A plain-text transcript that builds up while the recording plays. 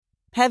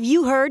Have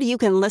you heard you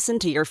can listen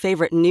to your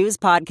favorite news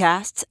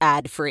podcasts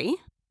ad-free?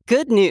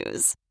 Good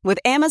news. With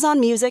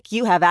Amazon Music,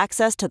 you have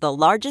access to the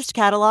largest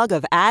catalog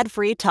of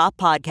ad-free top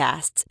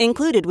podcasts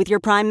included with your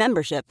Prime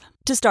membership.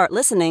 To start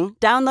listening,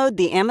 download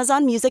the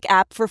Amazon Music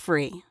app for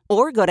free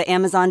or go to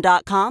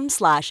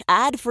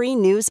amazon.com/ad-free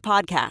news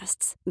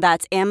podcasts.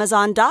 That's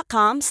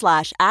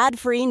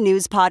amazon.com/ad-free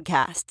news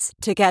podcasts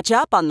to catch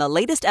up on the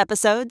latest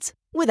episodes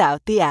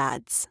without the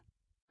ads.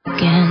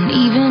 Again,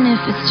 even if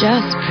it's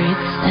just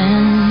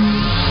pretend.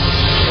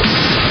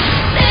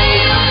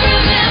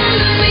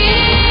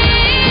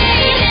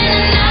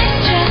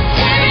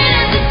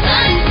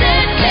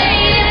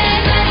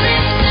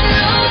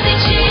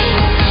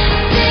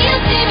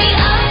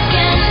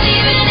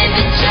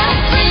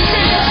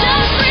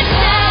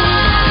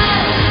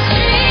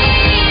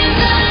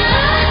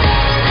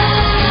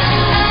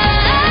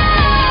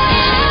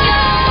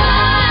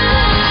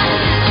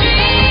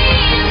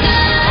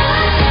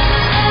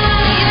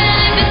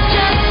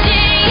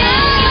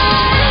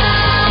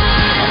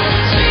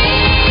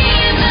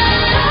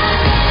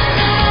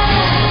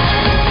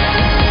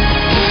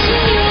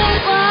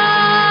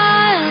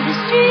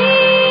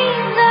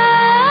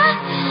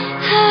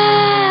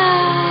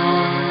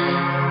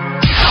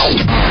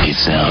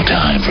 It's now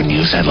time for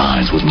news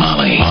headlines with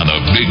Molly on the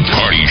Big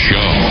Party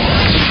Show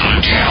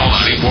on Channel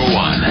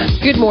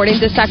 94.1. Good morning.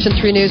 This Section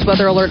 3 News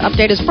Weather Alert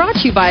update is brought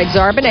to you by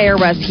Exarban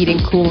ARS Heating,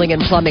 Cooling,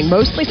 and Plumbing.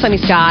 Mostly sunny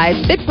skies.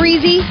 Bit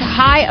breezy.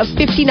 High of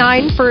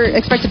 59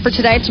 expected for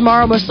today.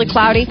 Tomorrow, mostly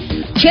cloudy.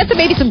 Chance of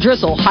maybe some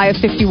drizzle. High of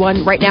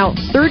 51. Right now,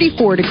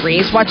 34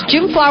 degrees. Watch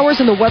Jim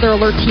Flowers and the Weather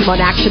Alert team on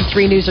Action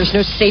 3 News. There's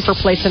no safer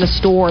place in a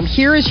storm.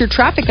 Here is your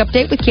traffic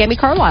update with Cammie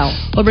Carlisle.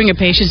 Well, bring your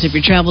patience if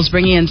your travel's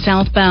bringing in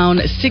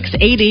southbound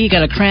 680. You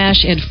got a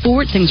crash at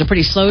Fort. Things are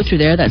pretty slow through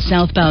there. That's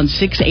southbound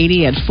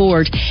 680 at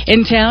Fort.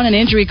 In town, an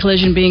injury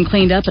collision being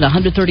cleaned up at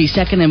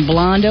 132nd and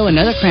Blondo.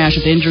 Another crash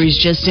with injuries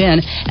just in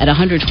at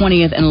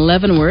 120th and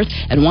Leavenworth.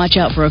 And watch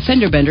out for a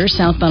fender bender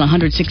southbound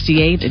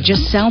 168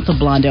 just south of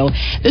Blondo.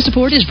 This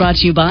report is brought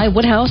to you by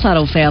Woodhouse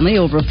Auto Family.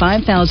 Over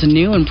 5,000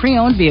 new and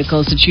pre-owned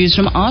vehicles to choose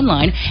from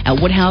online at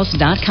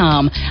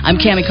woodhouse.com. I'm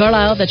Cammie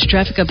Carlisle. That's your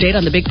traffic update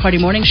on the Big Party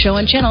Morning Show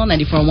on Channel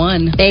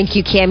 94.1. Thank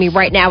you, Cammie.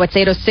 Right now, it's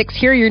 8:06.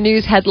 Here are your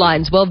news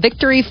headlines. Well,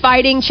 Victory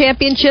Fighting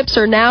Championships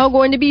are now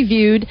going to be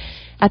viewed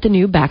at the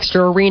new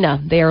Baxter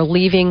Arena. They are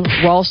leaving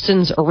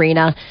Ralston's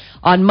Arena.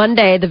 On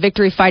Monday, the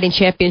Victory Fighting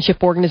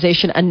Championship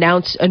organization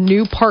announced a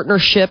new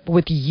partnership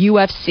with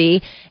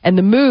UFC, and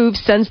the move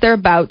sends their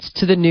bouts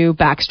to the new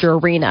Baxter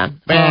Arena.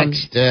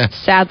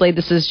 Sadly,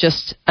 this is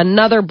just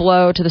another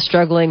blow to the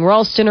struggling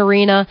Ralston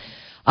Arena.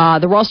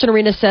 The Ralston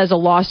Arena says a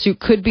lawsuit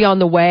could be on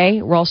the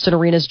way. Ralston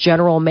Arena's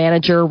general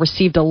manager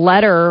received a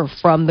letter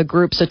from the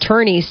group's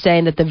attorney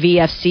saying that the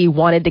VFC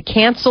wanted to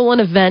cancel an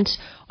event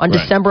on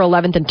December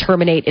 11th and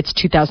terminate its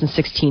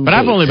 2016 But date.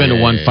 I've only been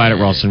to one fight at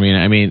Ralston Arena.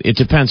 I mean, it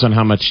depends on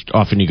how much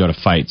often you go to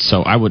fights,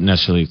 so I wouldn't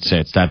necessarily say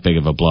it's that big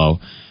of a blow.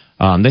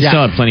 They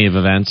still have plenty of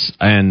events,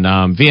 and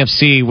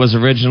VFC was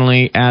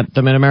originally at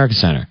the Mid-America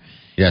Center.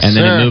 Yes, and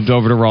then sir. it moved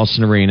over to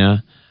Ralston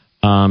Arena.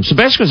 So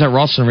basically it was at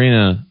Ralston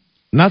Arena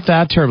not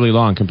that terribly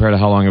long compared to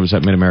how long it was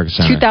at Mid-America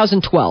Center.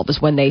 2012 is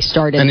when they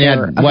started And you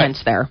their had,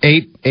 events there.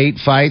 Eight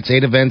fights,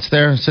 8 events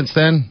there since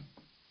then?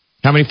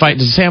 How many fights?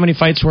 Does it say how many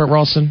fights were at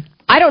Ralston?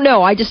 I don't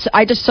know. I just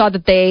saw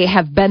that they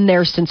have been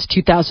there since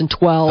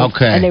 2012,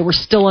 Okay. and they were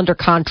still under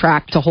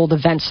contract to hold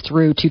events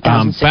through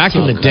 2016. Back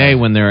in the day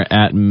when they were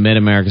at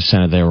Mid-America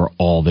Center, they were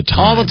all the time.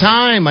 All the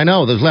time. I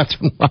know. There's left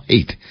and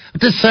right.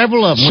 There's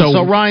several of them. So-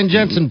 So Ryan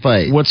Jensen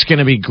fight. What's going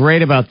to be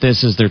great about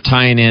this is they're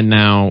tying in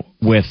now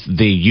with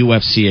the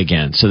UFC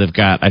again. So they've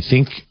got, I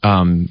think,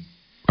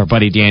 our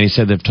buddy Danny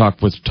said they've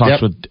talked with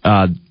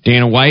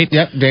Dana White.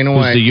 Yep, Dana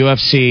White. Who's the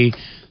UFC.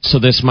 So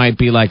this might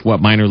be like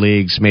what minor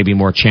leagues, maybe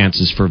more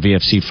chances for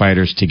VFC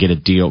fighters to get a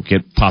deal,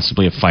 get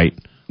possibly a fight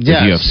with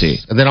UFC.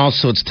 And then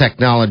also it's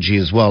technology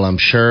as well, I'm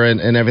sure,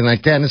 and everything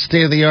like that. And it's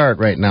state of the art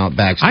right now at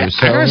Baxter. I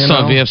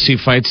saw VFC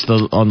fights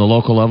on the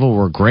local level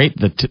were great.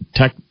 The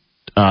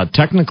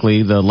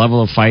technically, the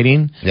level of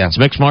fighting, it's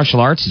mixed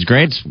martial arts. It's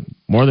great. It's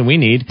more than we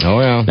need.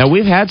 Oh, yeah. Now,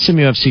 we've had some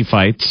UFC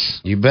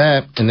fights. You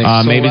bet. And they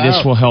maybe sold this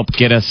out. will help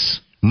get us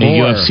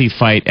More. a UFC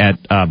fight at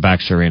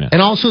Baxter Arena.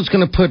 And also it's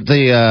going to put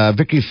the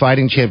Victory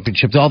Fighting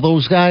Championship, all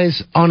those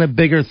guys, on a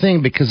bigger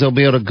thing because they'll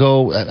be able to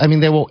go, I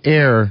mean, they will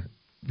air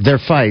their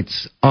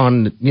fights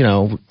on,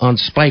 on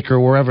Spike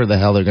or wherever the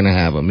hell they're going to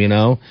have them,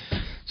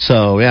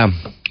 So, yeah.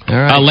 All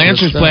right.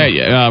 Lancers play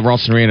at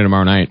Ralston Arena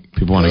tomorrow night.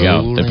 People want to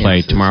go. They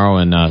play tomorrow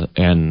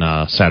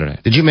and Saturday.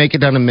 Did you make it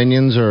down to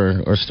Minions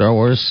or Star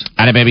Wars?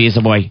 Atta baby is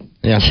a boy.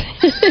 Yeah.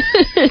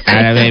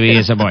 Maybe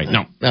it's a boy.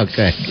 No.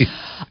 Okay.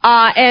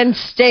 And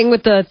staying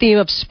with the theme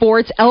of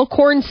sports,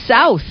 Elkhorn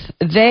South.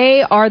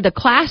 They are the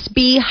Class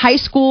B high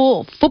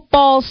school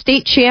football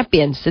state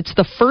champions. It's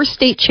the first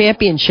state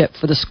championship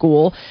for the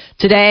school.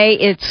 Today,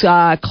 it's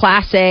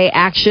Class A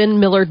action,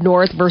 Millard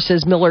North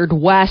versus Millard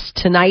West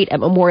tonight at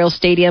Memorial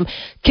Stadium.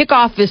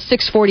 Kickoff is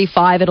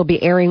 6:45. It'll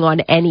be airing on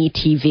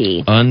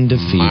NETV.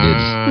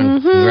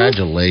 Undefeated.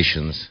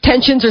 Congratulations.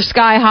 Tensions are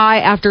sky high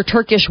after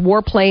Turkish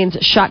warplanes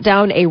shot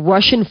down a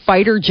Russian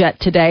fighter jet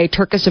today.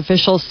 Turkish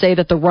officials say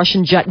that the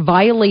Russian jet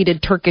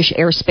violated Turkish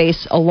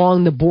airspace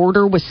along the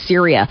border with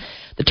Syria.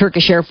 The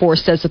Turkish Air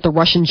Force says that the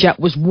Russian jet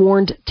was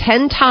warned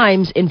 10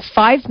 times in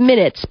 5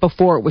 minutes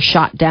before it was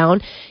shot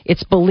down.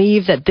 It's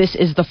believed that this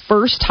is the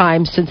first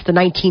time since the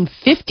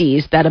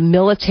 1950s that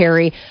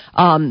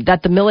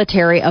the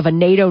military of a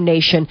NATO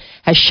nation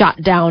has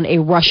shot down a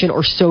Russian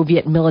or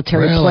Soviet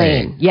military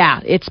plane. Yeah,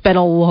 it's been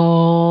a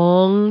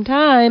long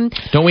time.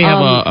 Don't we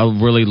have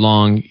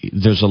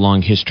there's a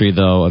long history,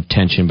 though, of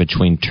tension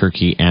between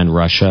Turkey and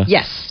Russia?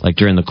 Yes. Like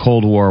during the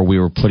Cold War, we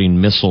were putting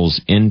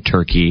missiles in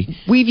Turkey.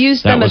 We've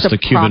used them as a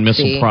Cuban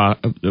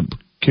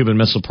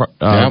Missile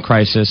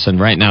Crisis, and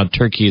right now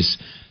Turkey is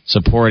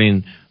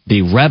supporting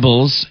the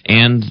rebels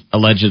and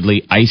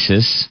allegedly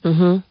ISIS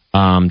to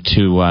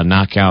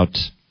knock out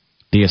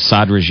the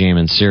Assad regime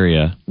in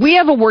Syria. We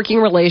have a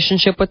working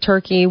relationship with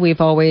Turkey.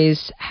 We've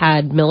always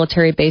had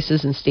military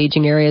bases and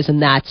staging areas,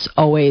 and that's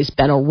always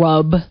been a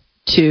rub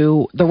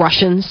to the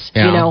Russians.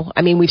 Yeah. You know,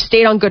 I mean, we've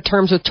stayed on good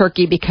terms with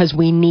Turkey because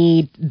we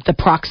need the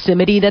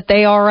proximity that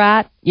they are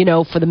at, you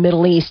know, for the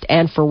Middle East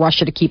and for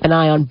Russia to keep an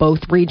eye on both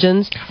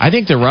regions. I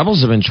think the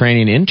rebels have been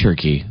training in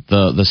Turkey.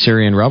 The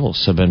Syrian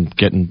rebels have been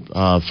getting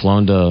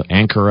flown to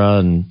Ankara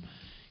and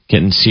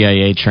getting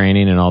CIA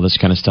training and all this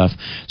kind of stuff.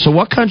 So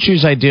what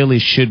countries ideally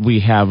should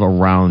we have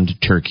around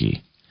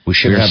Turkey? We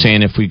were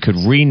saying if we could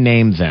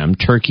rename them.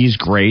 Turkey's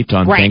great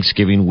on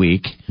Thanksgiving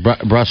week.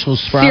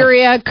 Brussels sprouts.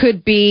 Syria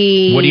could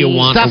be. What do you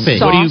want? Stuffing.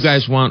 What do you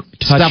guys want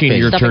touching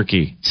your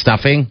turkey?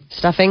 Stuffing.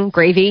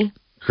 Gravy.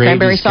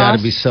 Cranberry sauce. Got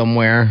to be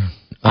somewhere.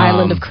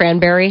 Island of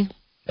cranberry.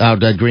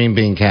 The green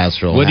bean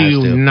casserole. What do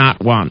you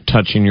not want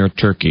touching your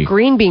turkey?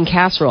 Green bean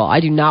casserole.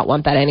 I do not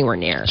want that anywhere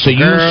near. So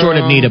you sort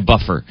of need a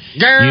buffer.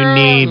 You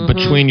need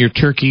between your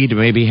turkey to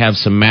maybe have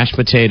some mashed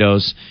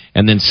potatoes,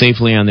 and then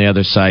safely on the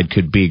other side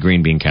could be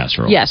green bean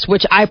casserole. Yes,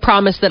 which I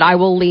promise that I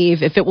will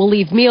leave. If it will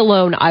leave me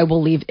alone, I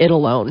will leave it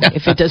alone.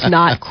 If it does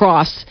not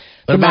cross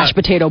the mashed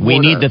potato border. We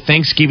need the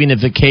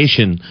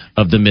Thanksgiving-ification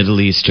of the Middle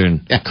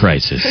Eastern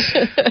crisis.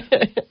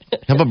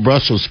 How about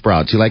Brussels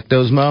sprouts? You like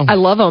those, Mo? I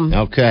love them.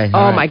 Okay.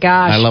 Oh, my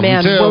gosh, I love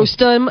man. them too. Roast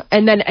them.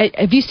 And then,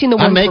 have you seen the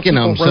ones where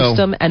people roast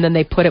them and then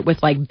they put it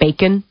with, like,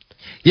 bacon?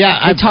 Yeah,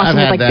 I've toss them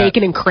with, like,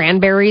 bacon and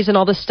cranberries and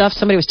all this stuff.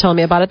 Somebody was telling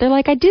me about it. They're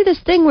like, I do this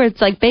thing where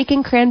it's, like,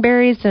 bacon,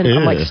 cranberries. And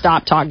I'm like,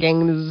 stop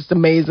talking. This is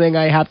amazing.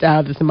 I have to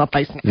have this in my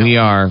face now. We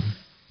are...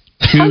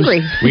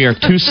 hungry. We are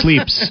 2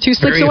 sleeps. 2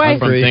 sleeps away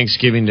from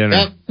Thanksgiving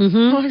dinner.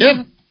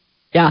 Yep.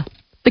 Yeah.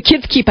 The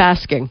kids keep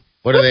asking,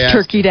 What are they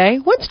asking? Turkey Day?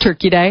 What's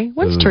Turkey Day?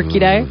 What's Turkey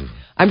Day?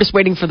 I'm just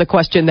waiting for the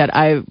question that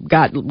I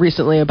got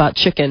recently about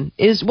chicken.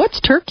 What's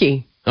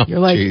turkey? You're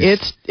like,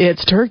 geez.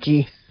 it's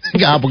turkey.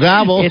 Gobble,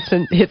 gobble.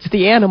 It's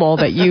the animal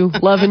that you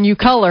love and you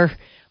color.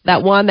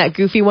 That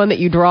goofy one that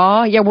you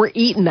draw. Yeah, we're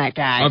eating that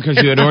guy. Oh,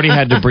 because you had already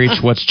had to breach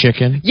what's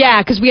chicken?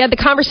 Yeah, because we had the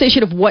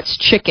conversation of what's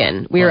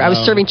chicken. I was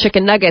serving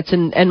chicken nuggets,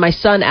 and my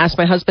son asked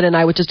my husband and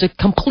I with just a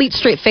complete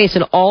straight face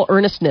and all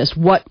earnestness,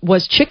 what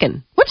was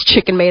chicken? What's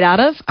chicken made out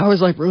of? I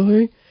was like,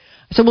 really?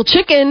 I said, well,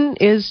 chicken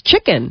is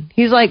chicken.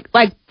 He's like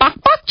bok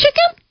bok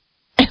chicken?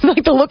 And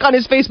like the look on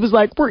his face was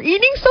like, we're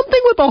eating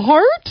something with a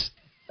heart?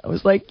 I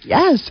was like,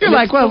 yes. You're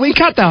like, well, we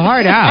cut the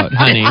heart out,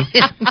 honey.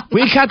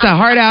 We cut the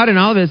heart out and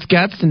all of its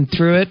guts and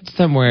threw it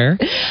somewhere.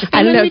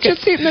 And then we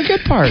just eaten the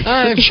good part.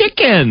 The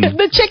chicken.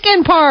 The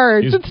chicken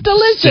part. It's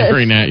delicious.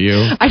 Staring at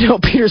you. I know.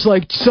 Peter's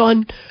like,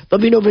 son,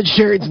 there'll be no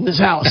vegetarians in this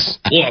house.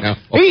 Eat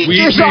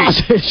your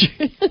sausage.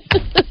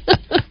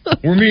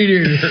 We're meat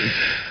eaters.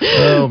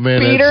 Oh,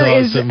 man, Peter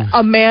that's awesome. is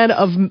a man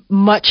of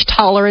much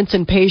tolerance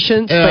and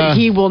patience, but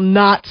he will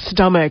not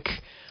stomach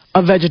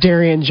a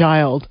vegetarian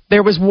child.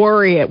 There was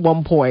worry at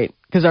one point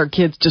because our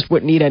kids just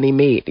wouldn't eat any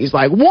meat. He's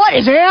like, what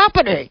is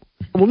happening?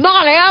 I will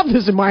not have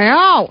this in my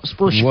house.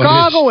 We're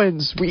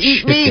Chicagoans. We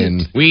eat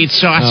meat. We eat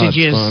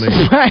sausages.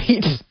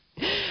 Right.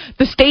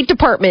 The State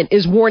Department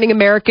is warning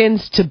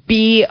Americans to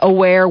be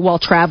aware while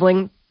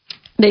traveling.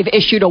 They've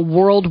issued a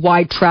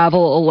worldwide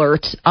travel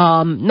alert.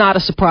 Not a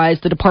surprise.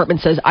 The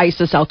department says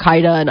ISIS,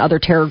 Al-Qaeda, and other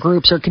terror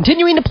groups are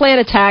continuing to plan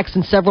attacks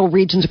in several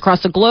regions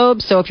across the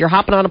globe. So if you're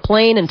hopping on a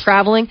plane and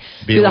traveling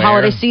through the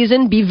holiday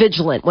season, be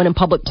vigilant. When in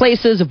public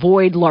places,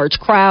 avoid large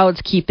crowds.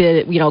 Keep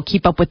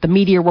up with the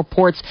media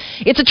reports.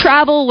 It's a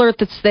travel alert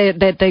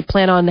that they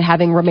plan on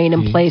having remain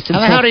in place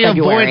until How do you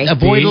February.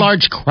 avoid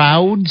large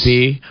crowds?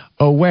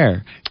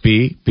 aware.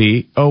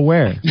 Be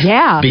aware.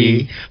 Yeah.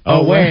 Be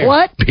aware.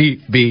 What?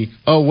 Be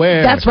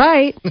aware. That's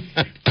right.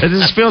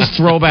 This feels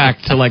throwback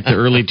to like the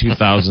early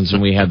 2000s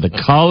when we had the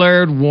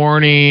colored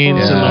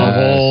warnings and the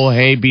whole,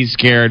 hey, be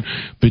scared,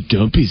 but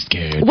don't be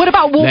scared. What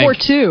about World Like- War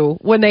II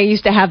when they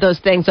used to have those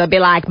things? That'd be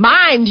like,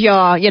 mind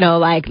your,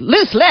 like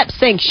loose lips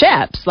sink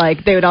ships.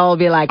 Like they would all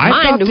be like, I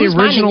mind thought the who's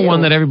original minding one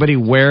you? that everybody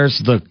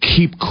wears, the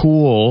keep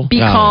cool. Be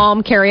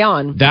calm, carry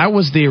on. That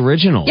was the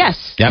original.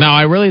 Yes. Yep. Now,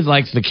 I really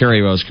liked the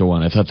Carrie Roska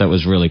one. I thought that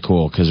was really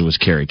cool because it was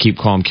Carrie. Keep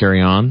calm, carry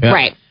on.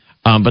 Right.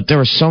 But there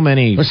were so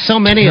many, There's so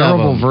many of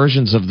terrible them.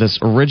 versions of this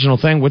original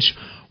thing, which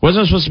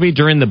wasn't supposed to be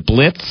during the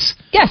Blitz.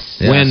 Yes.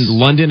 When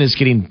London is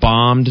getting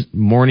bombed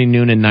morning,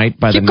 noon, and night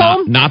by Keep the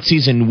calm.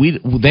 Nazis, and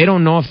they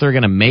don't know if they're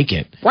going to make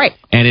it. Right.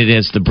 And it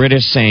is the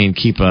British saying,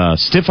 keep a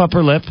stiff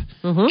upper lip,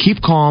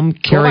 keep calm,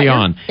 carry Cool,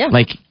 on. yeah.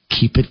 Like,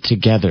 keep it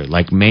together.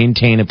 Like,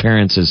 maintain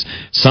appearances.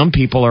 Some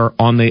people are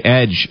on the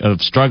edge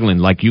of struggling.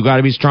 Like, you got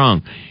to be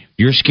strong.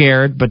 You're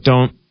scared, but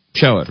don't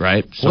show it,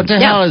 right? So, What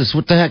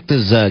the heck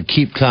does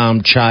keep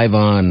calm, chive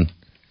on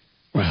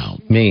well,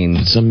 mean?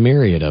 it's a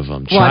myriad of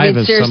them. Well, I mean, Chive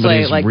is seriously,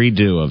 somebody's like-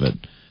 redo of it.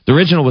 The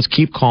original was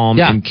keep calm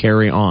and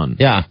carry on.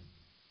 Yeah.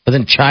 But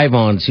then chive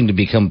on seemed to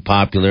become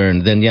popular,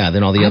 and then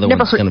all the I've other never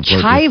ones heard kind of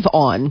chive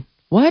on.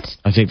 What?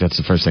 I think that's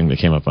the first thing that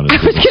came up on his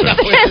I was gonna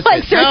say,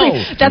 like,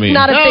 seriously, that's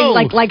not a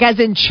thing. Like as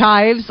in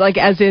chives, like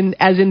as in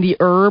the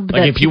herb.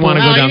 Like that if you want to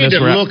Now go down you this need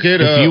to rabbit, look it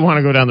if up. you want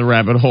to go down the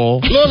rabbit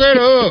hole, Look it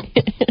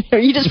up. Are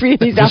you just reading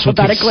these this will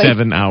take alphabetically?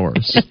 7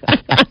 hours.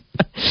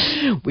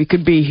 We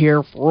could be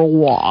here for a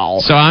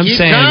while. So I'm Keep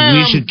saying calm.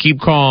 we should keep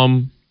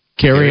calm,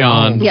 carry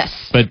on, Yes.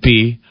 but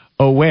be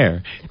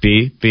aware.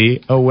 Be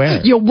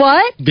aware. You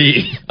what?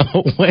 Be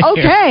aware.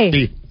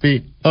 Okay.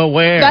 Be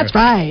aware. That's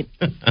right.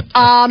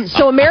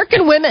 So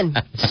American women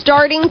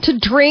starting to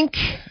drink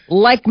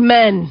like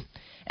men,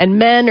 and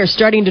men are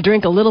starting to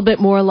drink a little bit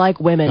more like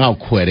women. Oh,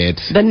 quit it.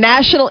 The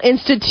National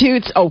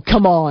Institutes. Oh,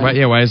 come on. Right?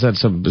 Yeah. Why is that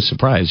so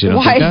surprise? You don't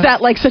Why think is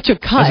that like such a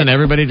cut? Doesn't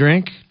everybody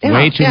drink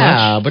way too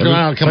Yeah, much? but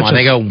come Such on. a-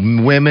 They go,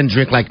 women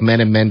drink like men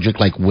and men drink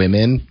like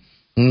women.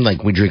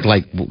 Like we drink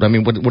like, I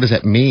mean, what does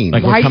that mean?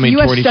 Like Why we're coming you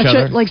have toward each such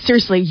other. a like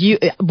seriously you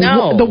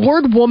No. the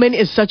word woman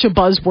is such a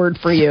buzzword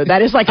for you.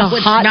 That is like a No,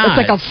 it's hot. not.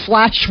 It's like a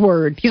flash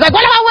word. He's like,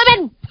 what about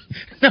women?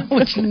 No,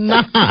 it's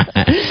not.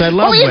 I love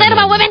What were you saying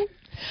about women?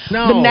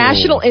 No. The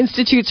National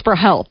Institutes for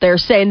Health, they're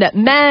saying that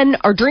men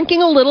are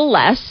drinking a little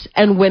less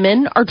and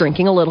women are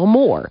drinking a little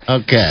more.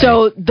 Okay.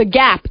 So the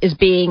gap is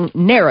being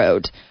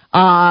narrowed.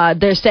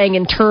 They're saying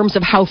in terms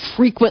of how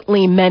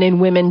frequently men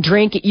and women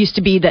drink, it used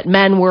to be that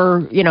men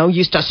were,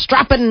 used to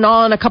strapping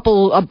on a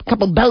couple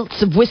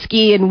belts of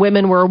whiskey and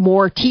women were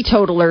more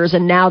teetotalers.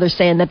 And now they're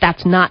saying that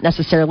that's not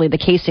necessarily the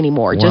case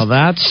anymore. Well,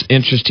 that's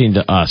interesting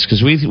to us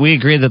because we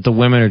agree that the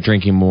women are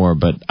drinking more,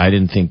 but I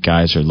didn't think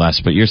guys are less.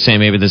 But you're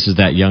saying maybe this is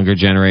that younger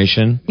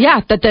generation?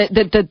 Yeah, that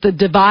the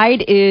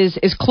divide is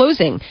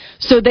closing.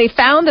 So they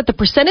found that the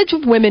percentage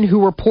of women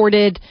who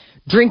reported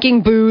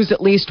drinking booze at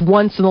least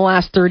once in the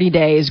last 30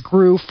 days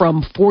grew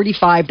from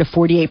 45 to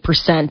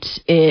 48%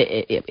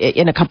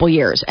 in a couple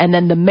years. And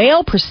then the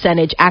male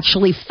percentage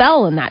actually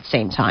fell in that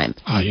same time.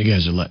 Oh, you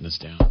guys are letting us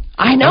down.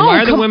 I know. And why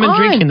are the come women on.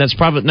 drinking? That's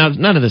probably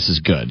none of this is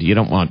good. You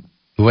don't want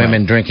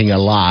Women drinking a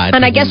lot.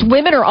 And I guess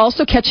women are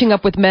also catching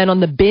up with men on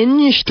the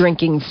binge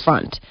drinking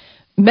front.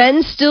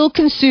 Men still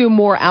consume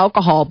more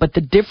alcohol, but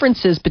the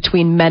differences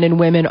between men and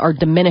women are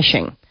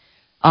diminishing.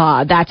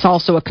 That's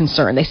also a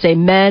concern. They say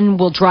men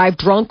will drive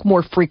drunk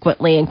more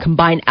frequently and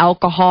combine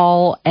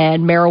alcohol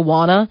and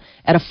marijuana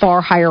at a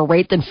far higher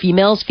rate than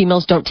females.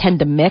 Females don't tend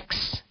to mix.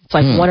 It's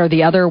like one or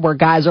the other, where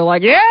guys are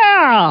like,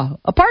 yeah,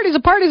 a party's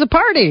a party's a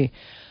party.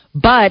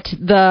 But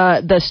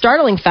the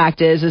startling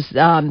fact is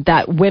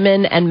that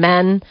women and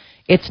men,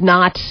 it's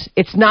not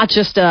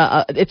just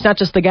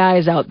the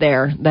guys out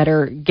there that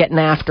are getting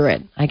after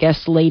it. I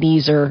guess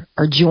ladies are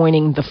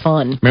joining the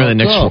fun. Remember the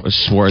Nick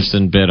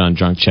Swartzen bit on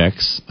drunk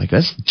chicks? Like,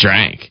 that's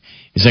drank.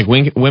 It's like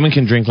women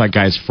can drink like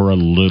guys for a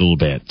little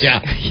bit.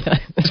 Yeah.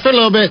 Just for a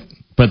little bit.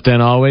 But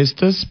then always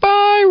the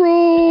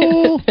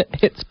spiral.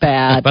 It's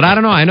bad. But I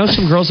don't know. I know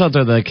some girls out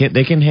there that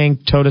they can hang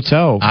toe to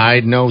toe. I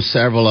know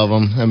several of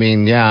them. I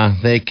mean, yeah,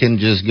 they can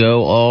just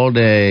go all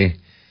day.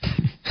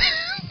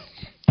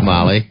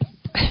 Molly.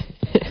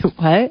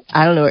 What?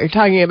 I don't know what you're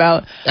talking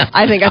about.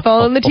 I think I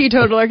fall in the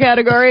teetotaler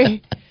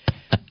category.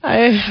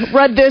 I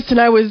read this and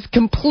I was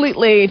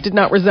did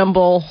not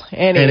resemble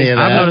any of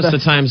I've that. noticed the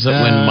times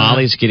that when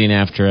Molly's getting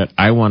after it,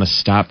 I want to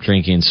stop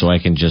drinking so I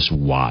can just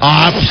watch.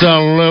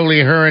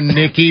 Absolutely, her and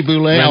Nikki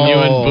Boulay. When you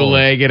and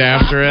Boulay get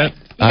after it,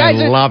 I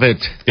love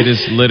it. it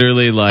is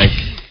literally like,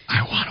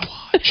 I want to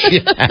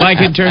watch.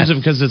 Like in terms of,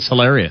 because it's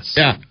hilarious.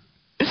 Yeah.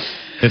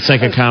 It's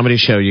like a comedy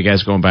show, you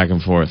guys going back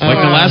and forth. Like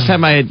the last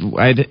time I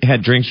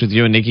had drinks with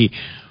you and Nikki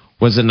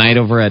was a night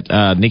over at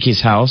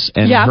Nikki's house,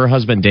 and her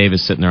husband Dave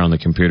is sitting there on the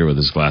computer with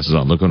his glasses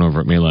on, looking over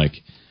at me like,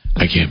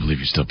 I can't believe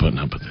you're still putting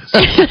up with this.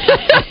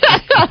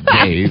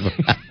 Dave.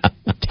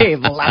 Dave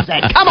loves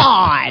it. Come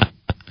on.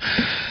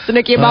 It's the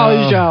Nikki and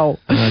Molly Show.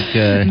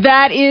 Okay.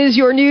 That is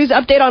your news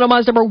update on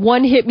Omaha's number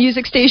one hit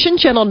music station,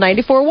 Channel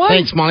 94.1.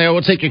 Thanks, Molly. I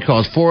will take your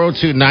calls.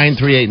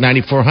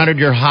 402-938-9400.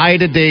 Your high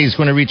today is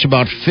going to reach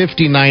about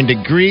 59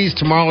 degrees.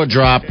 Tomorrow, a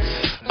drop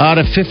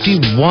to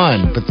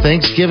 51. But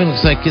Thanksgiving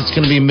looks like it's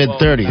going to be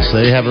mid-30s. So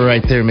there you have it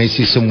right there. May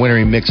see some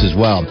wintry mix as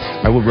well.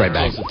 All right, we'll be right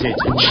back.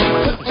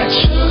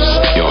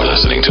 You're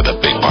listening to The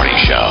Big Party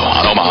Show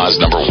on Omaha's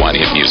number one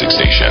hit music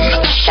station.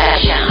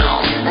 Channel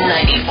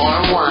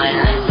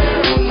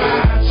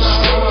 94.1.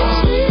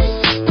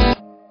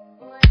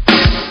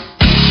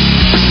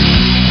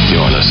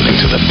 You're listening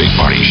to The Big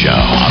Party Show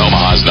on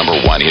Omaha's number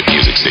one hit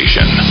music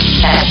station.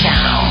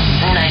 Channel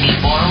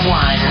 94.1. All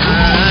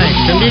right,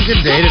 it's going to be a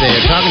good day today.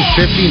 We're talking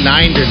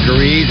 59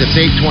 degrees. It's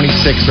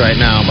 8:26 right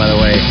now, by the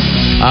way.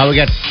 We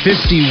got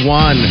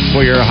 51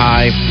 for your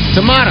high.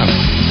 Tomato.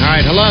 All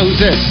right, hello. Who's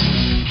this?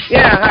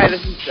 Yeah, hi, this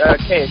is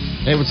Case.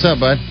 Hey, what's up,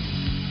 bud?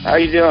 How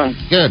you doing?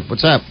 Good.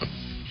 What's up?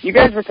 You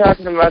guys were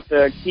talking about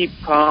the keep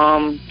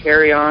calm,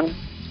 carry on.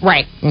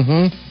 Right.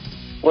 Mm-hmm.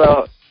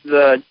 Well,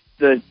 the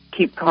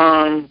keep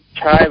calm,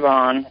 chive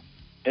on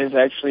is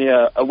actually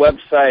a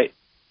website.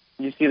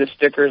 You see the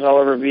stickers all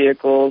over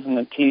vehicles and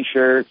the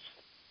T-shirts.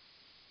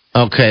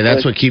 Okay,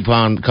 that's what Keep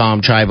On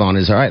Calm Chive On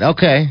is. All right.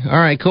 Okay. All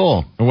right,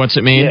 cool. What's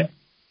it mean? Yeah.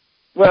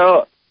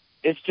 Well,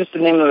 it's just the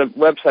name of the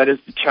website is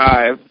the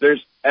Chive. There's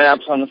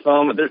apps on the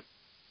phone, but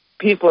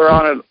people are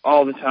on it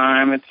all the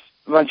time. It's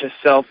a bunch of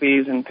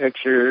selfies and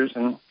pictures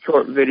and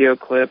short video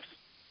clips.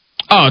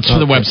 Oh, it's for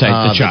the website,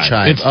 The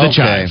Chive. It's The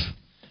Chive.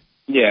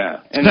 Yeah.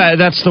 And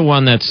That's the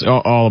one that's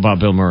all about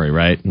Bill Murray,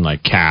 right? And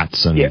like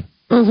cats and... Yeah.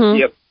 Mm-hmm.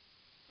 Yep.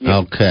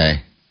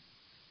 Okay.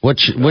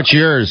 What's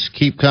yours?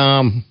 Keep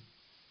calm.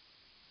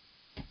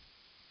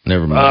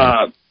 Never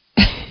mind.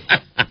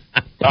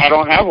 I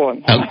don't have one.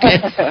 Okay.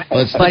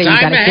 Well, it's the Buddy, you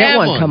time gotta to get have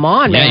one. Come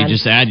on, Yeah, man.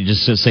 you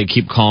just say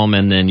keep calm,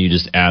 and then you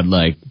just add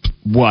like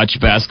watch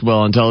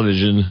basketball on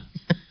television,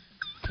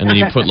 and then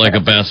you put like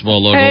a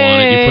basketball logo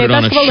on it. You put it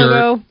on a basketball shirt.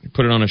 logo. You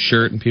put it on a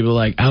shirt, and people are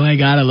like, "Oh my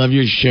god, I love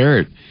your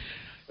shirt."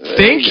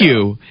 Thank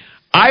you.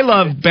 I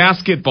love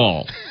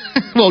basketball.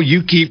 Well,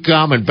 you keep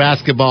calm and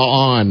basketball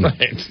on.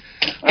 Right.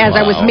 As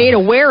I was made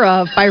aware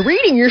of by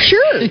reading your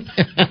shirt.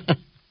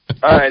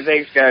 All right,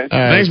 thanks, guys. All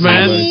right, Thanks,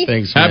 man. Bye.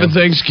 Thanks, man. Happy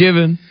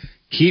Thanksgiving.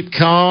 Keep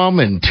calm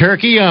and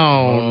turkey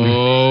on.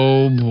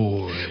 Oh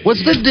boy.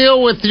 What's the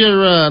deal with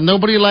your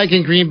nobody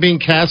liking green bean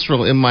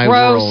casserole in my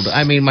Gross. world?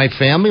 I mean, my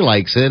family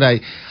likes it. I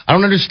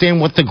don't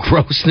understand what the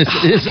grossness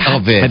is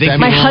of it. I think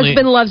My People only-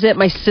 husband loves it.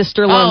 My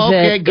sister loves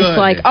okay, it. good. It's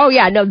like, oh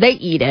yeah, no, they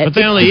eat it. But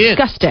they It's only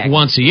disgusting. eat it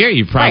once a year.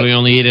 You probably Right.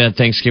 only eat it at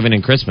Thanksgiving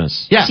and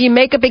Christmas. Yeah. So you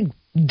make a big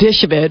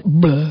dish of it.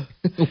 Blah.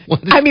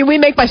 What is- I mean, we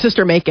make my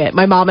sister make it.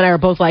 My mom and I are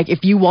both like,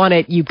 if you want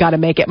it, you've got to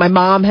make it. My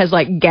mom has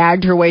like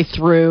gagged her way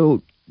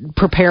through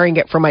preparing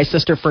it for my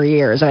sister for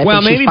years. And I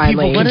Well, think maybe she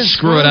finally... people What can is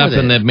screw it wrong up with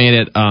and it? they've made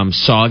it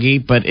soggy,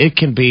 but it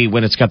can be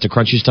when it's got the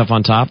crunchy stuff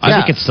on top. I Yeah.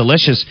 think it's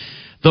delicious.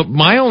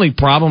 My only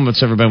problem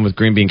that's ever been with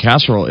green bean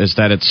casserole is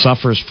that it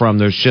suffers from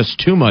there's just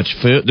too much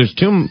food. There's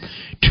too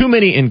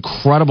many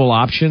incredible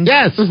options.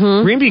 Yes.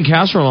 Green bean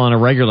casserole on a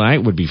regular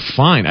night would be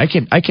fine. I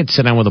could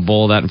sit down with a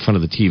bowl of that in front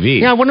of the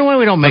TV. Yeah, I wonder why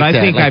we don't make but I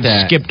that think like I've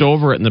that. skipped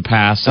over it in the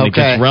past and it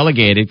Okay. gets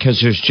relegated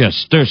because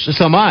there's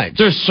so much.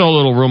 there's so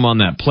little room on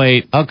that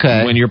plate.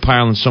 Okay. When you're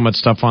piling so much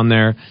stuff on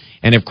there.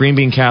 And if green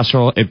bean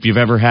casserole, if you've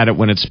ever had it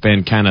when it's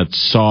been kind of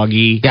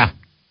soggy. Yeah.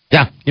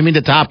 Yeah. You mean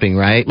the topping,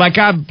 right? Like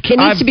It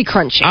needs to be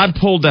crunchy. I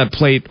pulled that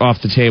plate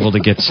off the table to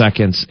get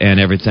seconds and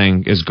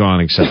everything is gone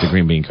except the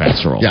green bean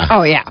casserole. Yeah.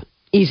 Oh, yeah.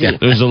 Easy. Yeah.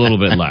 There's a little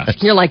bit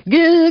left. You're like,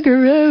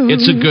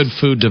 It's a good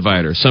food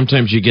divider.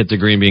 Sometimes you get the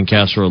green bean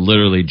casserole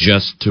literally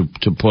just to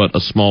put a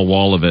small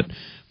wall of it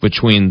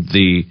between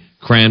the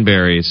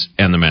cranberries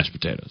and the mashed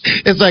potatoes.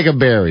 It's like a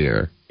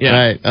barrier. Yeah,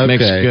 Right. Okay.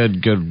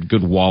 makes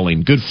good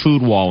walling, good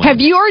food walling. Have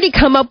you already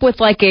come up with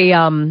like a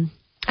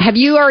have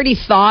you already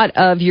thought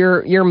of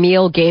your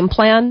meal game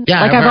plan?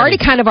 Yeah, like I've I've already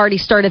already- kind of already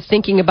started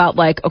thinking about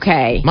like,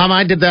 okay, Mom,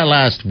 I did that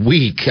last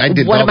week. I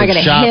did What all am I the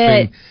gonna shopping.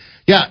 hit?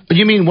 Yeah, but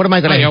you mean what am I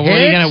going to What are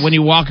you hit? gonna, when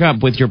you walk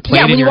up with your plate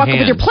yeah, in when you your walk up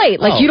with your hand? plate,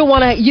 like Oh. you don't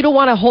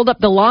want to hold up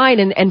the line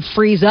and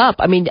freeze up.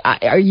 I mean,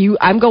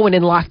 I'm going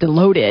in locked and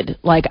loaded.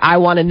 Like I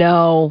want to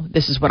know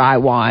this is what I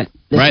want.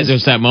 This Right, is-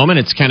 there's that moment.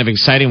 It's kind of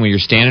exciting when you're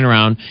standing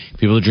around,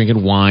 people are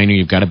drinking wine, or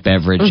you've got a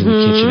beverage in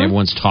the kitchen,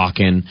 everyone's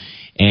talking,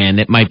 and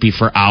it might be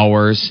for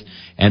hours.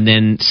 And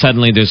then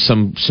suddenly there's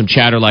some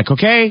chatter like,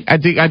 okay, I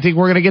think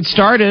we're gonna get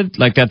started.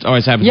 Like that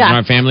always happens Yeah. in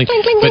our family,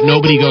 Cling, cling, but cling,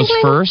 nobody cling, goes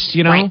cling. first.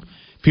 You know, Right.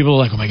 people are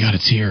like, oh my god,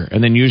 it's here.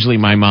 And then usually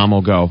my mom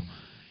will go,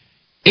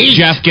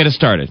 Jeff, get us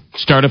started.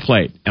 Start a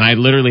plate. And I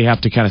literally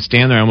have to kind of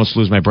stand there. I almost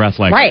lose my breath.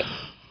 Like, right.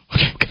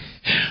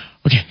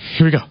 okay,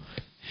 here we go.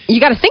 You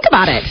got to think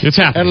about it. It's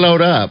happening. And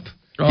load up.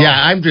 Yeah,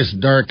 I'm just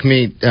dark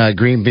meat,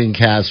 green bean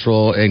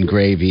casserole, and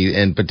gravy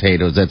and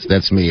potatoes.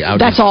 That's me.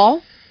 That's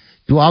all.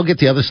 Well, I'll get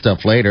the other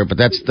stuff later, but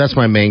that's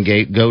my main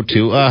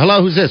go-to.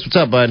 Hello, who's this? What's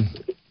up, bud?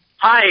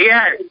 Hi,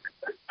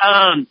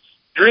 yeah.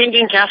 Green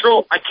bean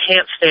casserole, I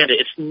can't stand it.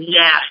 It's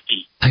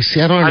nasty. I see.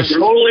 I don't I'm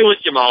understand. totally with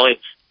you, Molly.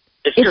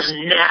 It's just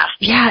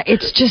nasty. Yeah,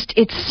 it's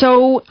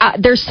so,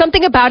 there's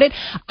something about it.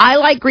 I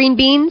like green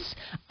beans.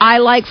 I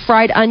like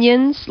fried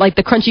onions, like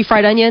the crunchy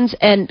fried onions,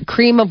 and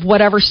cream of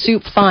whatever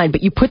soup, fine.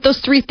 But you put those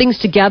three things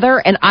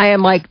together, and I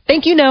am like,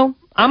 thank you, no,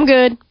 I'm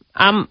good.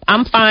 I'm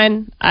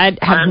fine. I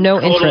have no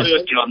interest. I'm totally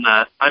with you on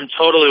that. I'm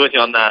totally with you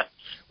on that.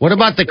 What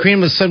about the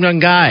cream of some young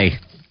guy?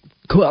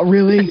 Cool,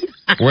 really?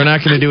 We're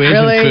not going to do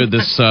Asian food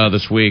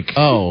this week.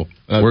 Oh,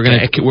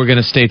 okay. We're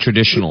gonna stay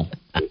traditional.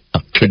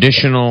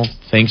 Traditional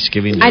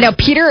Thanksgiving dinner. I know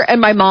Peter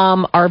and my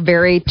mom are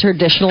very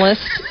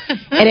traditionalists,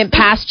 and in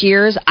past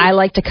years, I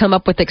like to come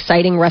up with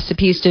exciting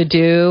recipes to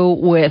do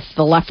with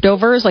the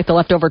leftovers, like the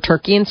leftover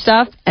turkey and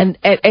stuff. And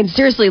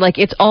seriously, like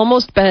it's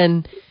almost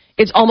been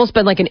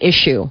like an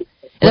issue.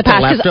 In the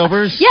past,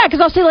 leftovers? Yeah, because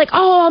I'll say like,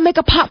 oh, I'll make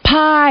a pot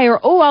pie, or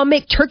oh, I'll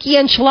make turkey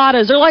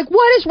enchiladas. They're like,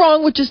 what is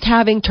wrong with just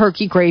having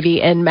turkey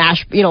gravy and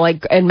mashed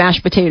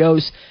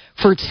potatoes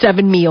for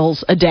 7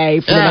 meals a day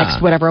for the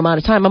next whatever amount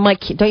of time? I'm like,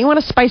 don't you want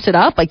to spice it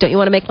up? Like, don't you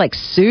want to make like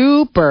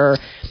soup or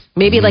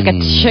maybe like a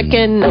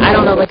chicken? I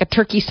don't know, like a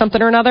turkey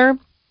something or another.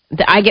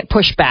 I get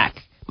pushed back.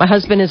 My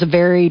husband is a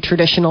very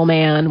traditional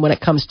man when it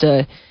comes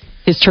to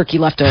his turkey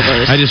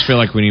leftovers. I just feel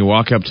like when you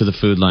walk up to the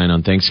food line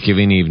on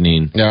Thanksgiving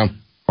evening, yeah,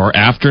 or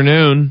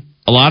afternoon.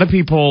 A lot of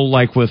people,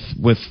 like with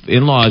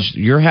in-laws,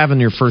 you're having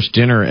your first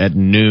dinner at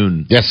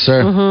noon. Yes,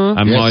 sir. Mm-hmm.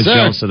 I'm always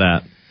jealous of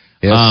that.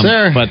 Yes,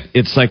 sir. But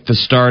it's like the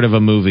start of a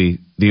movie,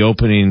 the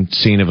opening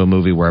scene of a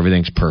movie where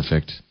everything's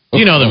perfect.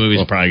 You know the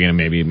movie's probably going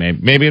to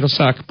maybe it'll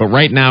suck, but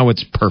right now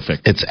it's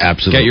perfect. It's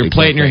absolutely Got your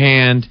plate in your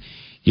hand,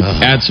 you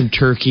add some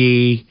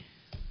turkey,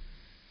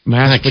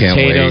 mashed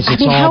potatoes,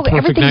 it's all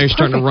perfect. Now you're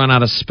starting to run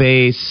out of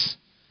space.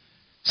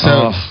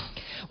 So...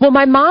 Well,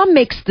 my mom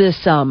makes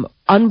this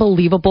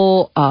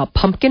unbelievable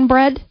pumpkin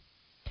bread.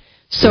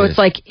 So it's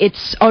like,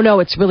 it's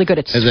really good.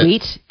 It's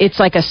sweet. It's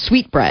like a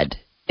sweet bread.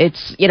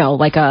 It's,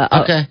 like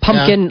a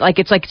pumpkin, like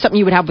it's like something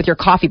you would have with your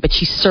coffee, but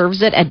she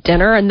serves it at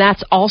dinner. And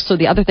that's also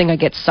the other thing I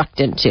get sucked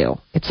into.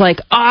 It's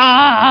like,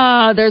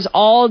 there's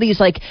all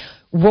these like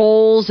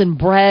rolls and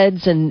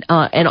breads and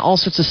all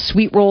sorts of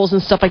sweet rolls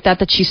and stuff like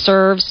that she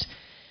serves.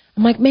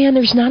 I'm like, man,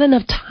 there's not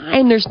enough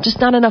time. There's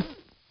just not enough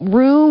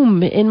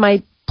room in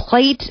my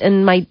plate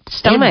and my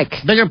stomach.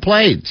 Bigger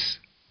plates.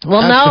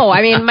 Well, no,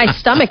 I mean, my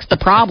stomach's the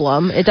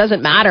problem. It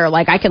doesn't matter.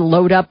 Like, I can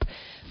load up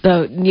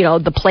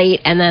the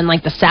plate and then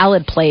like the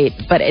salad plate,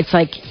 but it's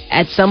like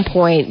at some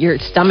point your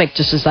stomach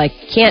just is like,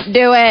 can't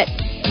do it.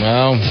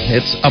 Well,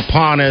 it's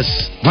upon us.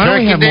 Why don't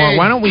we have more?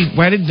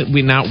 Why did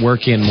we not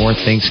work in more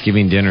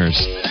Thanksgiving dinners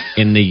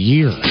in the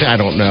year? I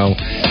don't know.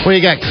 Well,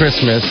 you got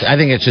Christmas. I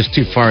think it's just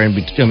too far in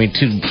between. I mean,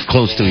 too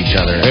close to each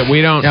other.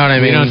 We don't. You know what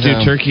I mean? We don't do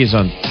turkeys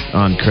on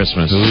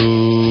Christmas.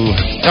 Ooh.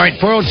 All right,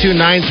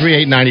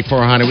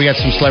 402-938-9400. We got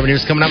some celebrity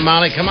news coming up.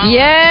 Molly, come on.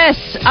 Yes,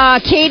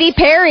 Katy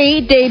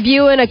Perry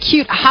debuting a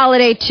cute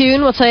holiday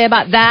tune. We'll tell you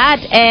about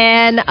that.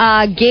 And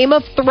Game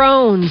of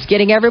Thrones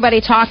getting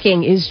everybody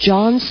talking. Is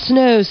Jon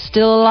Snow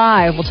still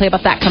alive? We'll tell you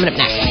about that coming up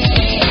next.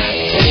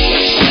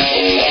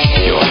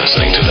 You're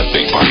listening to The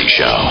Big Party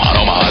Show on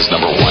Omaha's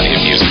 #1 hit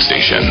music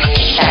station.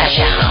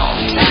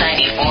 Channel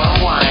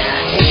 94.1.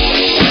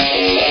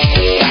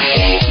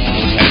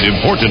 An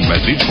important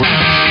message for...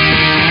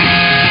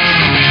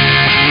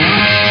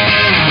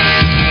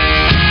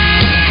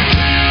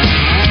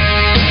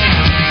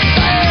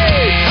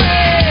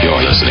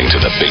 You're listening to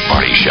The Big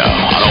Party Show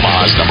on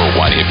Omaha's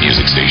 #1 hit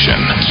music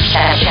station.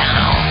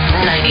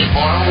 Channel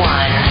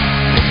 94.1.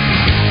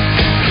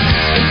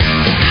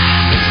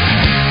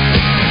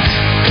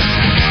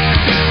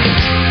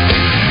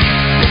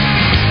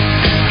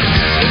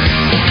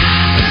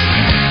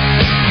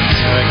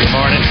 Good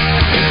morning.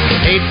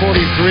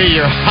 8:43.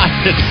 Your high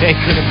today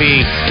going to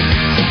be,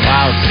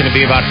 wow, it's going to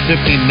be about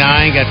 59.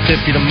 Got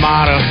 50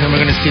 tomorrow. Then we're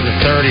going to see the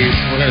 30s.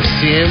 We're going to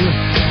see him.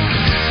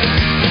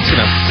 It's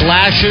going to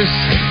flash us.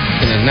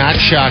 It's going to not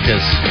shock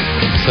us.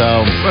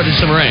 So,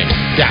 just some rain.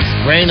 Yeah,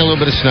 rain, a little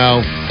bit of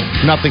snow.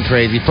 Nothing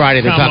crazy.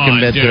 Friday, they're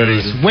talking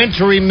mid-30s.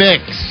 Wintry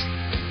mix.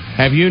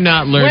 Have you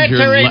not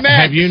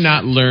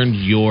learned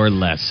your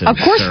lesson? Of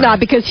course not,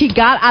 because he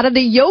got out of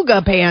the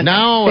yoga pants.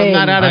 No, I'm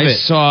not out of it. I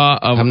saw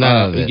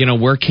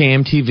we're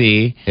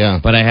KMTV,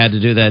 but I had to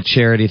do that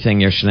charity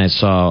thing yesterday. I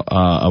saw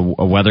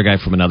a weather guy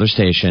from another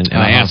station, and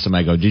I asked him,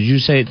 I go, did you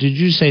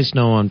say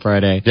snow on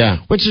Friday? Yeah.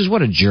 Which is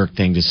what a jerk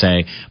thing to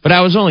say. But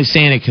I was only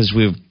saying it because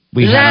we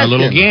had our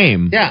little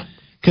game. Yeah.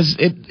 Because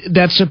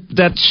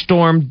that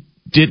storm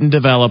didn't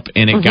develop,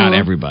 and it got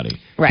everybody.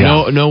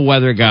 Right. No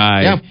weather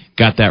guy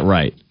got that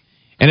right.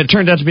 And it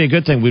turned out to be a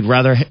good thing. We'd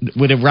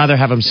have rather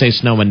have him say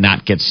snow and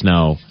not get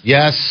snow.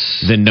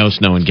 Yes. Than no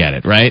snow and get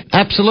it, right?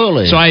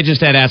 Absolutely. So I just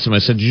had asked him, I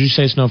said, did you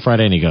say snow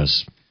Friday? And he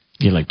goes,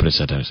 he put his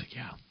head down. I was like,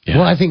 yeah.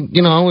 Well, I think,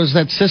 it was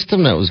that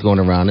system that was going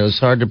around. It was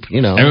hard to,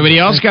 Everybody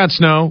else got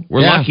snow.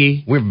 We're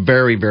lucky. We're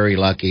very, very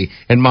lucky.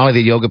 And Molly,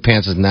 the yoga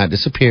pants has not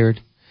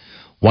disappeared.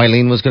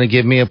 Wileen was going to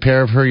give me a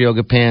pair of her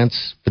yoga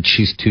pants, but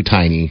she's too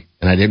tiny.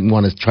 And I didn't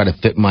want to try to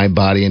fit my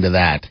body into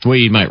that. Well,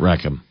 you might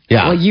wreck him.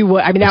 Yeah. Well, you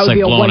would. I mean, that It's would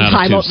be like a blowing out a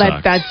one-time. tube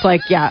sock. That's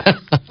like, yeah.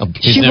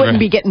 She never- wouldn't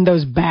be getting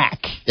those back.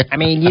 I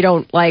mean, you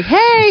don't like, hey,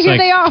 It's here like,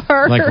 they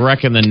are. Like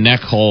wrecking the neck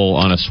hole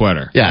on a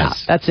sweater.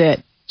 Yes. That's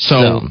it.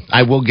 So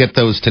I will get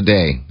those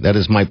today. That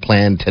is my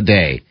plan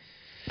today.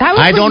 That was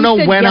I what don't you know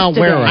said when I'll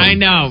wear them. yesterday. I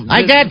know.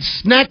 I got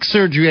neck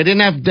surgery.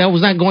 I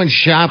was not going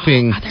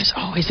shopping. There's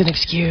always an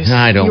excuse.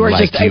 I don't You are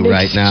like just you an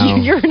right now.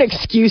 You're an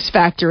excuse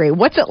factory.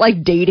 What's it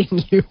like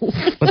dating you?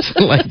 What's it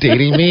like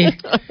dating me?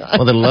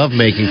 Well, the love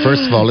making.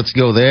 First of all, let's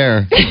go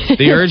there.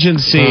 The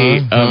urgency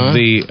of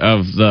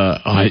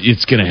the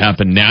it's going to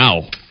happen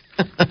now.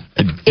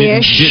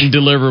 It didn't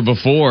deliver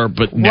before,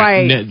 but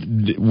Right.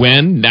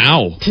 when?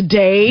 Now.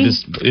 Today?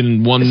 This,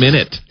 in 1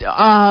 minute.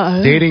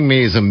 Dating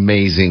me is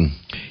amazing.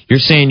 You're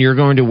saying you're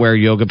going to wear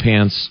yoga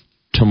pants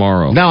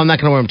tomorrow? No, I'm not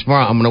going to wear them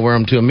tomorrow. I'm going to wear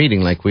them to a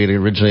meeting like we had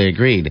originally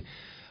agreed.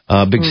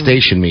 A big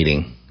station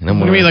meeting. And I'm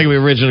What do you mean like we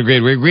originally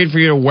agreed? We agreed for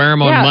you to wear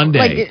them on Monday.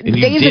 like and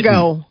you days didn't.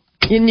 ago.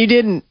 And you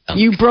didn't.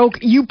 You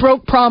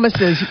broke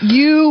promises.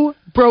 You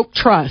broke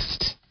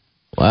trust.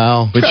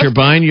 Wow. But you're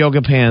buying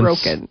yoga pants.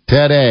 Broken.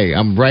 Today,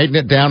 I'm writing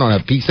it down on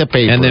a piece of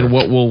paper. And then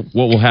what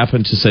will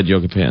happen to said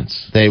yoga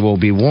pants? They will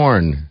be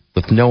worn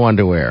with no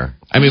underwear.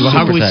 I mean, but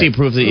how can we Super see tight.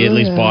 proof that you at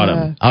least bought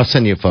them? I'll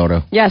send you a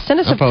photo. Yeah,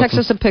 text post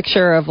us a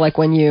picture of like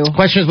when you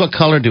Question is, what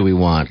color do we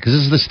want? Because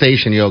this is the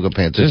station yoga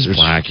pants. Just There's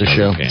black the yoga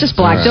show. pants. just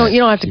black. All right.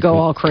 You don't have to go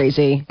all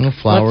crazy. No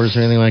flowers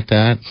or anything like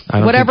that. I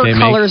don't Whatever think they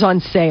color's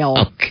on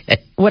sale. Okay.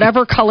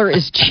 Whatever color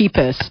is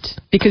cheapest,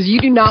 because you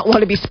do not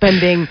want to be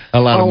spending A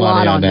lot of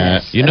money on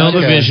that. this. You know the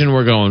Okay. vision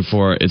we're going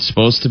for. It's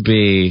supposed to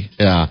be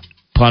Yeah.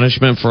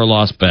 punishment for a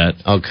lost bet.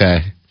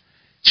 Okay.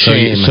 So,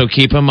 so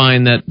keep in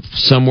mind that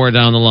somewhere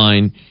down the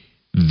line,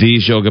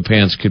 these yoga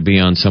pants could be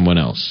on someone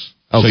else.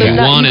 Okay. So you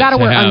So want you it gotta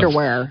to wear have,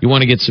 underwear. You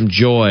want to get some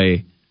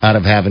joy. out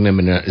of having them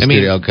in the I mean,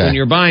 studio. Okay. when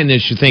you're buying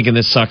this, you're thinking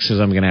this sucks because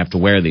I'm going to have to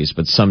wear these,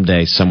 but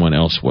someday someone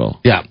else will.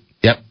 Yeah.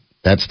 Yep.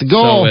 That's the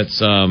goal. So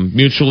it's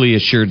mutually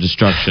assured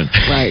destruction.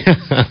 Right.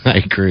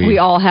 I agree. We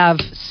all have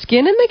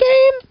skin in the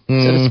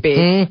game, so to speak.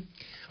 Mhm.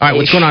 All right,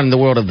 what's going on in the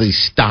world of the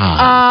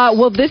stars?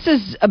 Well, this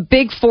is a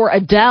big for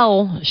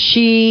Adele.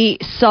 She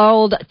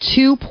sold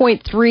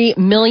 2.3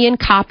 million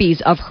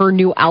copies of her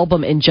new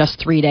album in just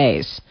 3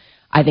 days.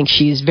 I think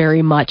she's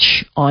very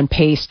much on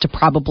pace to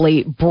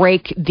probably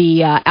break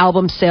the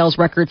album sales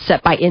record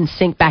set by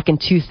NSYNC back in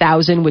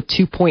 2000 with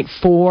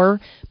 2.4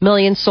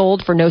 million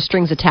sold for No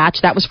Strings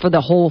Attached. That was for the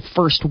whole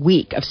first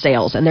week of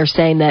sales. And they're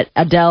saying that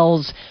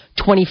Adele's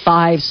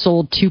 25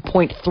 sold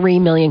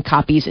 2.3 million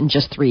copies in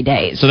just 3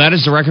 days. So that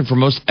is the record for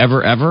most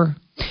ever?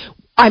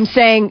 I'm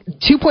saying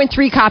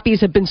 2.3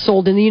 copies have been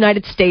sold in the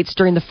United States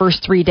during the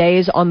first 3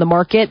 days on the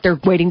market. They're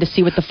waiting to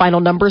see what the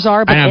final numbers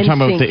are. But I'm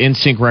talking about NSYNC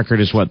the NSYNC record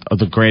is what,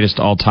 the greatest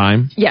all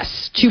time?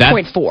 Yes,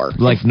 2.4.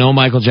 Like no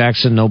Michael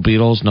Jackson, no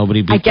Beatles,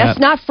 nobody beat I guess that?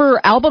 not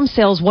for album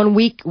sales, 1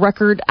 week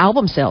record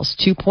album sales.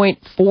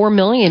 2.4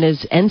 million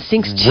is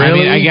NSYNC's. I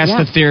mean, I guess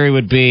Yeah. the theory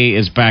would be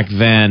is back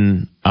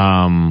then,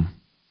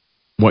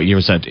 what year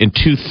was that? In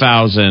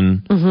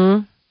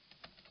 2000,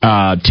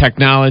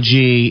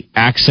 technology,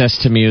 access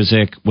to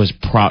music was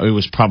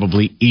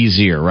probably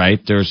easier, right?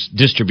 There's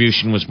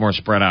distribution was more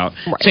spread out.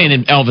 Right. Saying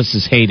in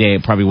Elvis's heyday,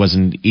 it probably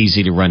wasn't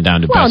easy to run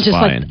down to Well, Best just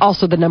Buy. like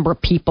also the number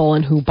of people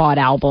and who bought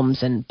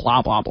albums and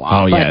blah, blah,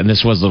 blah. Oh, But, yeah, and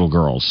this was little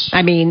girls.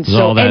 I mean, It was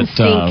so all that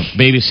NSYNC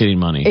babysitting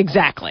money.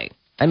 Exactly.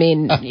 I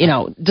mean,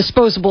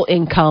 disposable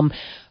income.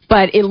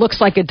 But it looks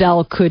like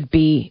Adele could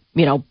be,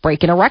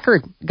 breaking a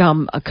record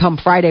come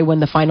Friday when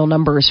the final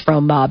numbers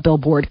from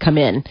Billboard come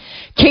in.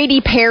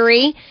 Katy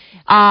Perry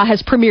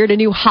has premiered a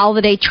new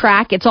holiday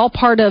track. It's all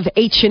part of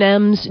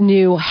H&M's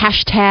new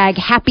hashtag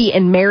Happy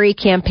and Merry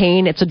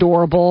campaign. It's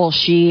adorable.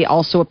 She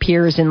also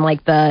appears in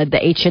like the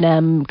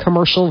H&M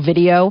commercial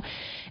video.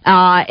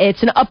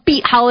 It's an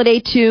upbeat holiday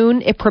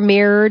tune. It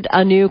premiered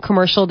a new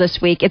commercial this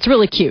week. It's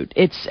really cute.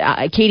 It's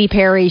Katy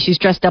Perry. She's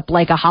dressed up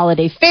like a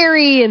holiday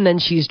fairy, and then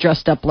she's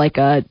dressed up like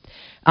a,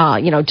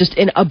 just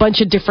in a bunch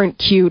of different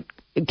cute.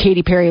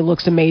 Katy Perry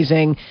looks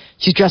amazing.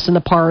 She's dressed in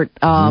the part,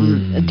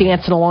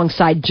 dancing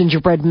alongside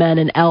gingerbread men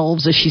and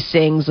elves as she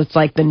sings. It's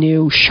like the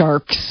new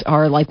sharks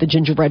are like the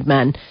gingerbread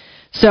men.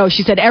 So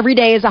she said, every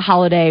day is a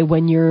holiday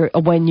when you're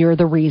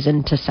the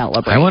reason to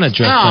celebrate. I want to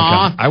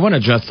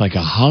dress like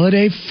a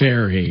holiday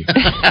fairy.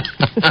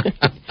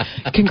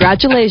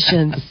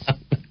 Congratulations.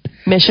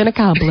 Mission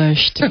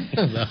accomplished.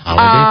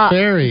 Holiday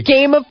fairy.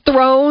 Game of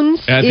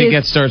Thrones. I think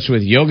that starts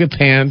with yoga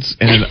pants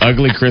and an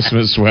ugly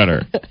Christmas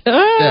sweater.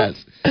 Yes.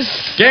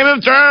 Game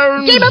of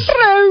Thrones. Game of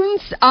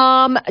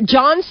Thrones.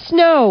 Jon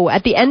Snow.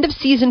 At the end of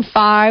season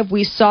 5,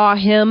 we saw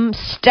him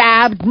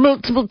stabbed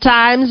multiple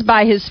times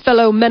by his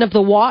fellow men of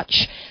the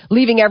Watch,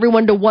 leaving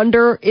everyone to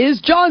wonder,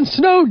 is Jon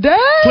Snow dead?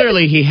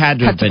 Clearly, he had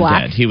to Cut have to been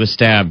black. dead. He was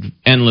stabbed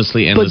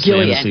endlessly,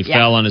 Gilead, yeah.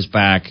 fell on his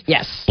back.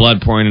 Yes.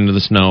 Blood pouring into the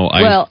snow.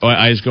 Well,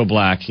 eyes go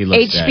black. He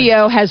looks dead.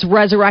 HBO has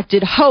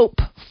resurrected hope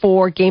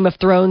for Game of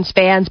Thrones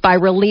fans by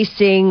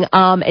releasing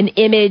an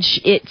image.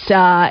 It's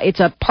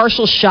a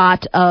partial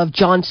shot of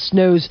Jon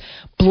Snow's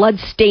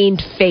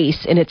blood-stained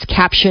face, and it's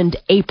captioned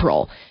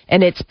April.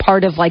 And it's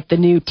part of like the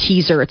new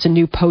teaser. It's a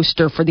new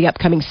poster for the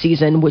upcoming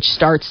season, which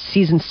starts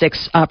season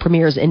 6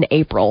 premieres in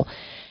April.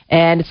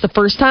 And it's the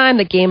first time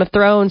that Game of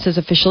Thrones has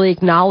officially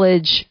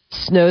acknowledged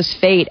Snow's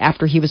fate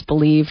after he was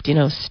believed,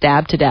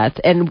 stabbed to death.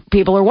 And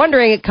people are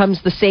wondering, it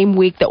comes the same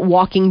week that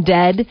Walking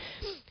Dead,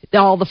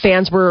 all the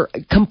fans were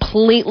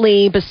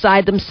completely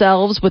beside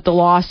themselves with the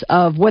loss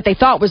of what they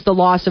thought was the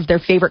loss of their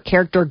favorite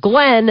character,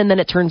 Glenn. And then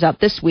it turns out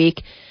this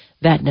week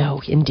that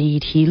no,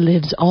 indeed, he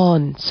lives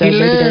on. So maybe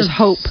there's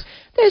hope.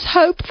 There's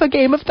hope for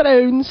Game of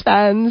Thrones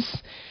fans.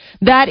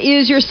 That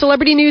is your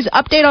celebrity news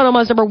update on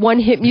Omaha's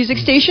 #1 hit music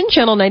station,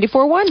 Channel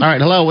 94.1. All right,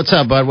 hello, what's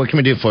up, bud? What can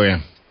we do for you?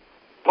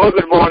 Well,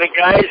 good morning,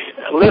 guys.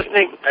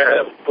 Listening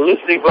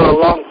for a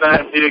long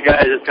time to you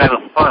guys is kind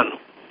of fun.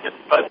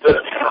 But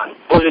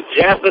was it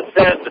Jeff that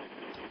said,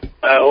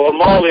 or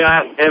Molly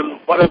asked him,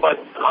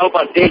 how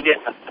about dating?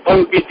 What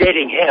would be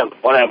dating him?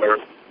 Whatever.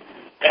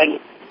 And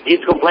he's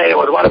complaining,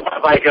 what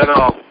about like,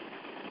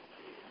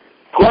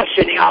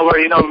 questioning our,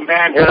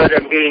 manhood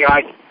and being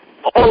like,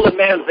 all the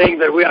men think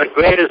that we are the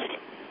greatest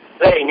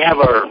thing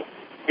ever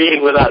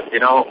being with us,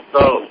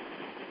 So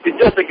it's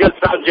just a good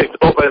subject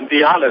to open and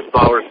be honest to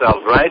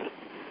ourselves, right?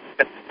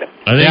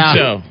 I think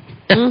so.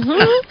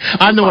 Mm-hmm.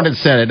 I'm the one that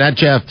said it, not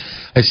Jeff.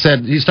 I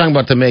said, he's talking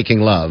about the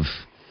making love.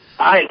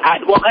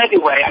 Well,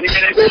 anyway,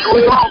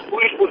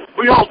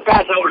 we all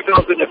pass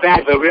ourselves in the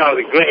fact that we are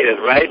the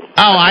greatest, right?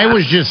 Oh, I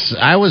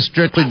was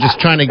strictly just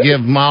trying to give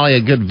Molly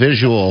a good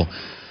visual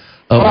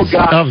of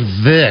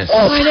this.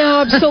 Oh, I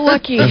know, I'm so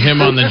lucky. Of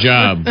him on the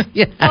job.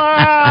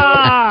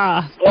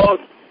 Oh,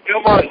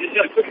 come on,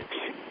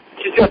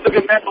 she just took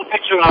a mental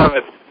picture of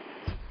it.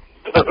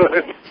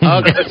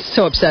 Okay.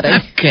 So upsetting.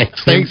 Okay,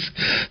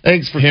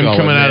 thanks for him calling,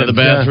 coming out of the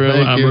bathroom.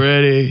 Yeah, I'm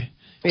ready.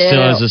 Yeah.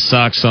 Still has his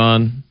socks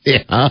on.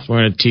 Yeah. He's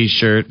wearing a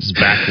T-shirt. His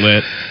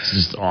backlit. It's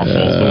just awful.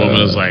 The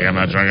woman is like, I'm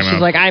not drunk enough.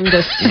 She's like, I'm not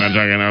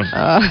drunk enough.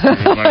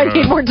 I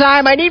need more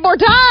time. I need more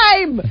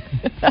time.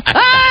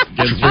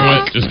 Get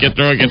through it. Just get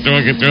through it.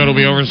 It'll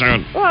be over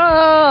soon.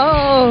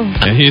 Oh.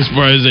 And he's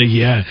probably like,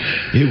 yeah,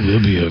 it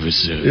will be over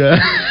soon. Yeah.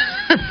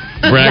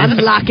 I'm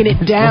locking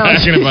it down.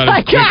 Bragging about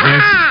his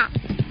quickness.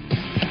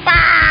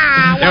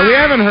 Now, we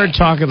haven't heard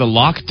talk of the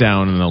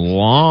lockdown in a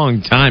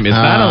long time. Is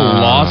that a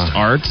lost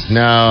art?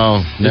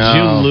 No. Did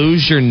you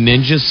lose your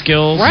ninja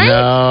skills? Right?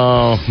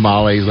 No.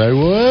 Molly's like,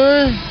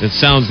 what? It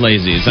sounds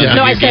lazy. It sounds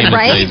No, I like your said game is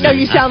right. lazy. No,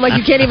 you sound like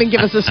you can't even give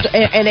us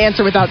an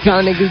answer without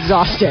sounding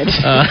exhausted.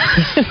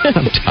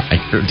 I'm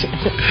tired.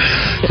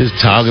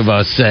 Just talking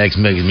about sex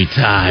making me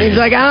tired.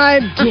 He's like, I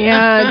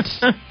can't.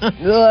 It's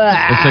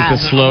like the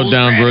slowed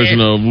down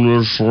version of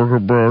let's talk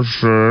about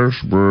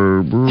sex,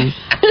 baby.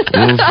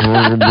 Let's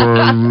talk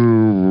about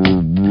you.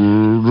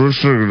 Let's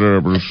take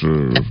an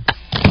episode.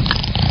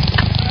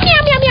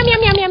 Meow, meow, meow, meow,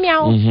 meow, meow,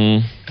 meow.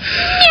 Mm-hmm.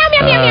 Meow,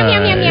 meow, meow, meow,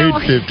 meow, meow,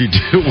 meow.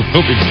 8:52.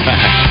 We'll be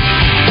back.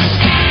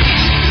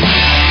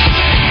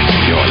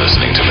 You're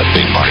listening to The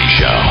Big Party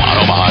Show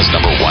on Omaha's #1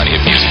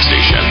 hit music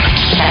station.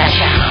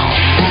 Channel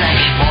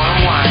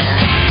 94.1.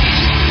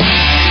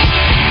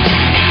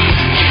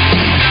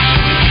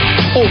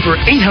 Over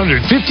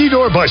 850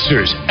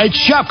 doorbusters at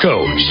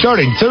Shopko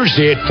starting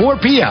Thursday at 4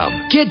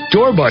 p.m. Get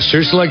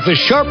doorbusters like the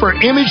Sharper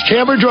Image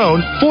Camera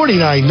Drone,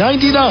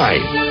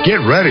 $49.99.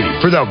 Get ready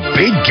for the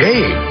big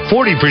game.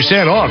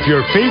 40% off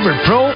your favorite Pro